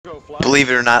Believe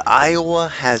it or not, Iowa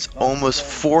has almost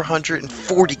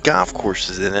 440 golf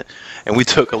courses in it, and we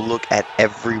took a look at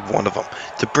every one of them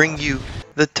to bring you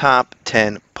the top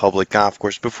 10 public golf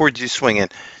courses. Before you do swing in,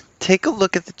 take a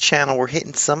look at the channel. We're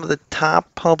hitting some of the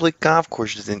top public golf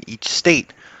courses in each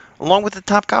state, along with the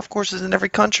top golf courses in every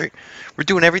country. We're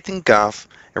doing everything golf,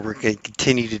 and we're going to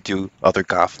continue to do other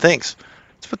golf things.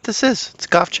 That's what this is. It's a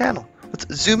golf channel. Let's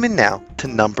zoom in now to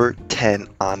number 10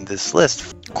 on this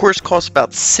list. Course costs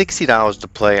about $60 to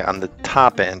play on the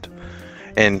top end,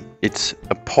 and it's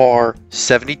a par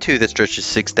 72 that stretches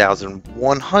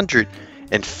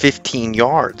 6,115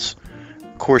 yards.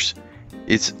 Course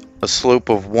is a slope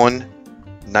of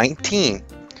 119,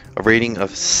 a rating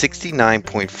of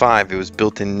 69.5. It was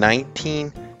built in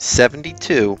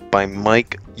 1972 by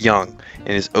Mike Young and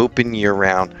is open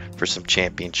year-round for some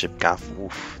championship golf.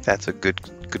 Oof, that's a good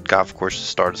golf course to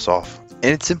start us off. And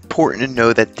it's important to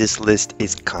know that this list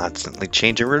is constantly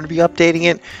changing. We're going to be updating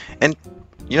it, and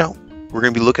you know, we're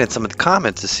going to be looking at some of the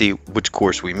comments to see which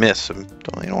course we miss. So you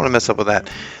don't want to mess up with that.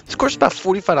 This course is about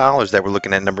 $45 that we're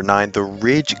looking at, number 9, the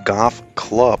Ridge Golf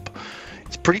Club.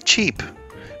 It's pretty cheap,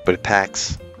 but it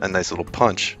packs a nice little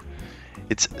punch.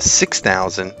 It's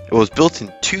 6,000. It was built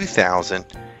in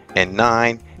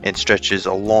 2009 and stretches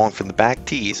along from the back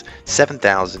tees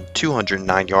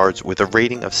 7,209 yards with a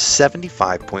rating of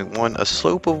 75.1, a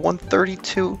slope of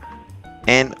 132,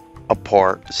 and a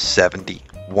par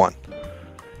 71.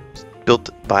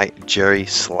 Built by Jerry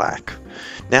Slack.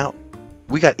 Now,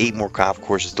 we got 8 more golf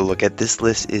courses to look at. This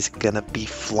list is gonna be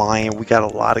flying. We got a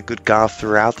lot of good golf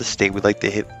throughout the state. We'd like to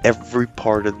hit every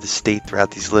part of the state throughout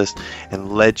these lists,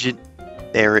 and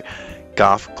Legendary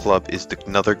Golf Club is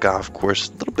another golf course.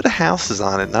 A little bit of houses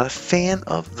on it. Not a fan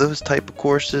of those type of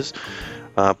courses,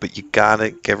 but you gotta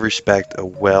give respect a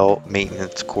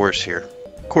well-maintenance course here.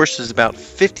 Course is about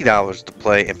 $50 to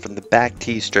play, and from the back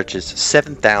tee stretches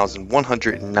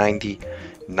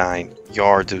 7,199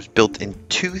 yards. It was built in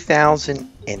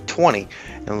 2020,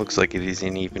 and it looks like it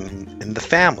isn't even in the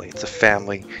family. It's a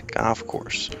family golf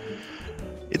course.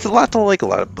 It's a lot to like, a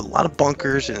lot of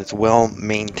bunkers, and it's well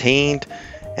maintained.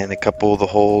 And a couple of the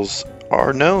holes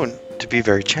are known to be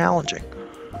very challenging,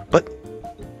 but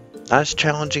not as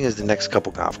challenging as the next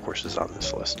couple golf courses on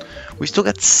this list. We still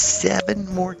got 7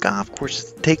 more golf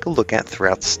courses to take a look at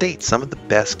throughout the state. Some of the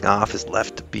best golf is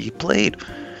left to be played.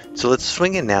 So let's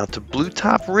swing in now to Blue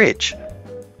Top Ridge,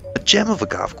 a gem of a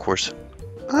golf course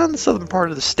on the southern part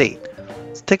of the state.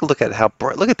 Let's take a look at how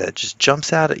bright. Look at that, it just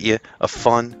jumps out at you. A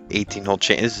fun 18-hole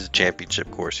This is a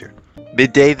championship course here.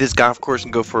 Midday, this golf course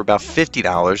can go for about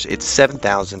 $50. It's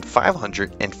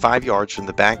 7,505 yards from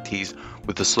the back tees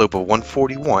with a slope of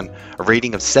 141, a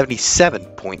rating of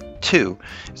 77.2.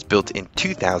 It's built in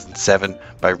 2007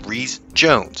 by Reese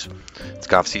Jones. Its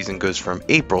golf season goes from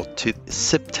April to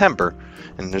September,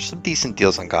 and there's some decent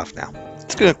deals on golf now.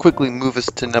 It's going to quickly move us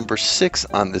to number 6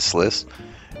 on this list,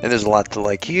 and there's a lot to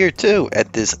like here too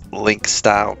at this link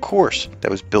style course that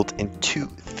was built in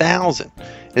 2000.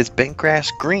 It's bent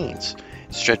grass greens.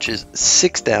 It stretches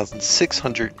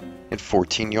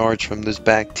 6,614 yards from those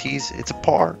back tees. It's a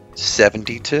par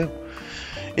 72.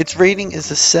 Its rating is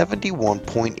a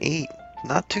 71.8.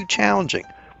 Not too challenging,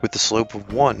 with a slope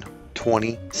of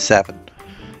 127.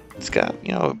 It's got,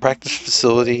 you know, a practice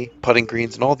facility, putting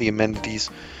greens, and all the amenities.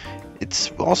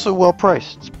 It's also well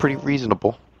priced. It's pretty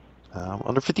reasonable,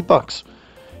 under $50. But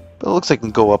it looks like it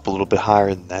can go up a little bit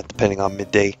higher than that, depending on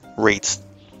midday rates.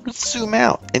 Let's zoom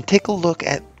out and take a look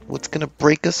at what's going to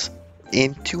break us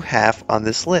into half on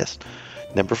this list.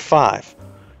 Number 5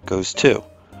 goes to.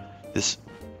 This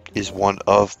is one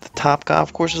of the top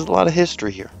golf courses. A lot of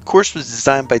history here. The course was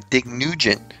designed by Dick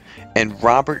Nugent and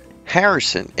Robert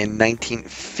Harrison in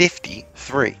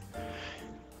 1953.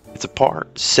 It's a par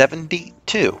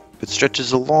 72. It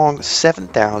stretches along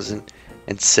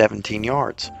 7,017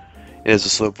 yards. It has a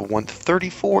slope of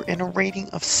 134 and a rating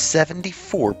of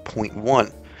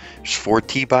 74.1. There's 4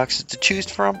 tee boxes to choose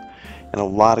from and a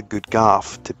lot of good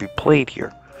golf to be played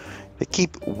here. They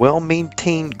keep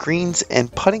well-maintained greens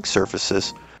and putting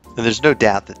surfaces, and there's no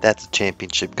doubt that that's a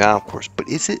championship golf course. But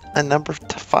is it a number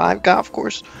 5 golf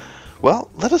course? Well,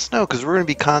 let us know, because we're going to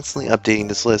be constantly updating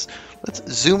this list. Let's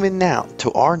zoom in now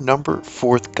to our number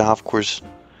 4th golf course,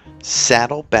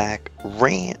 Saddleback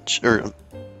Ridge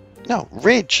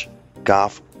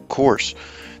Golf Course.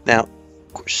 Now,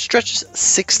 stretches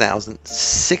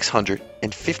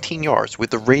 6,615 yards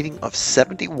with a rating of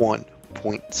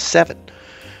 71.7, a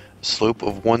slope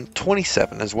of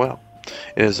 127 as well.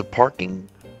 It has a parking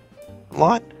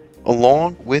lot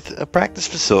along with a practice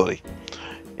facility.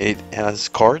 It has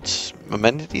carts,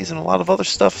 amenities, and a lot of other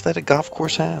stuff that a golf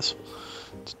course has.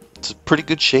 it's a pretty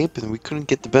good shape, and we couldn't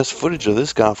get the best footage of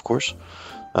this golf course.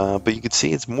 But you can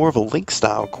see it's more of a link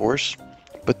style course,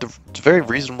 but it's very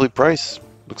reasonably priced.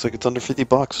 Looks like it's under 50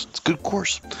 bucks. It's a good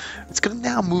course. It's going to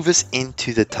now move us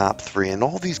into the top 3, and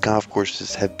all these golf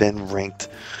courses have been ranked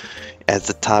as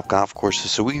the top golf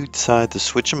courses, so we decided to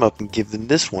switch them up and give them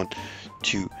this one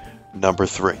to number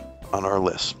 3 on our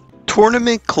list.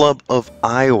 Tournament Club of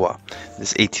Iowa.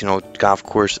 This 18-hole golf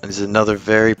course is another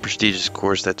very prestigious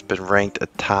course that's been ranked a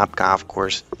top golf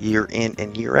course year in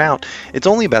and year out. It's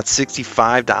only about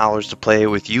 $65 to play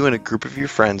with you and a group of your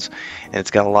friends, and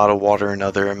it's got a lot of water and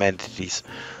other amenities.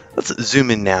 Let's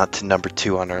zoom in now to number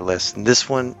 2 on our list. And this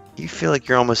one, you feel like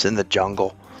you're almost in the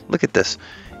jungle. Look at this.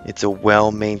 It's a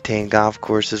well-maintained golf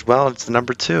course as well. It's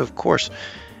number 2, of course.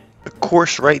 The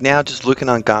course right now, just looking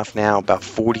on Golf Now, about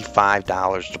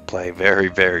 $45 to play. Very,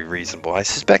 very reasonable. I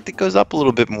suspect it goes up a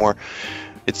little bit more.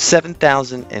 It's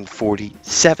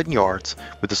 7,047 yards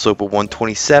with a slope of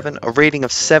 127, a rating of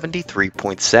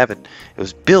 73.7. It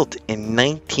was built in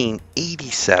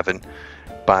 1987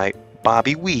 by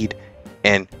Bobby Weed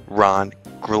and Ron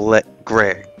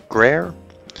Greer.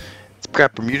 It's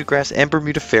got Bermuda grass and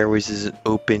Bermuda fairways. Is an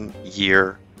open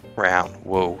year round.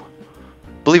 Whoa.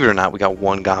 Believe it or not, we got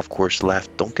one golf course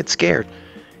left. Don't get scared.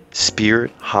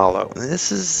 Spirit Hollow. And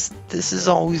this is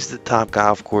always the top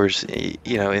golf course,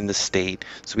 you know, in the state.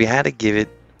 So we had to give it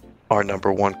our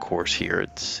number 1 course here.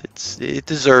 It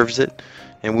deserves it,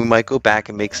 and we might go back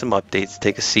and make some updates.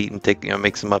 Take a seat and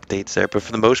make some updates there. But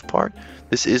for the most part,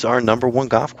 this is our number 1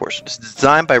 golf course. It's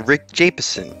designed by Rick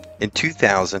Japison in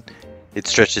 2000. It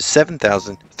stretches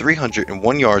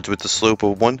 7,301 yards with a slope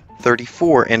of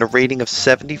 134 and a rating of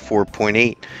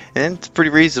 74.8. And it's pretty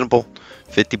reasonable.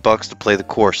 50 bucks to play the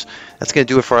course. That's going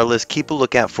to do it for our list. Keep a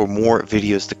lookout for more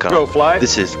videos to come. Go fly.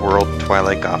 This is World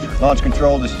Twilight Golfer. Launch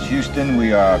control, this is Houston.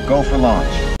 We are go for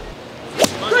launch.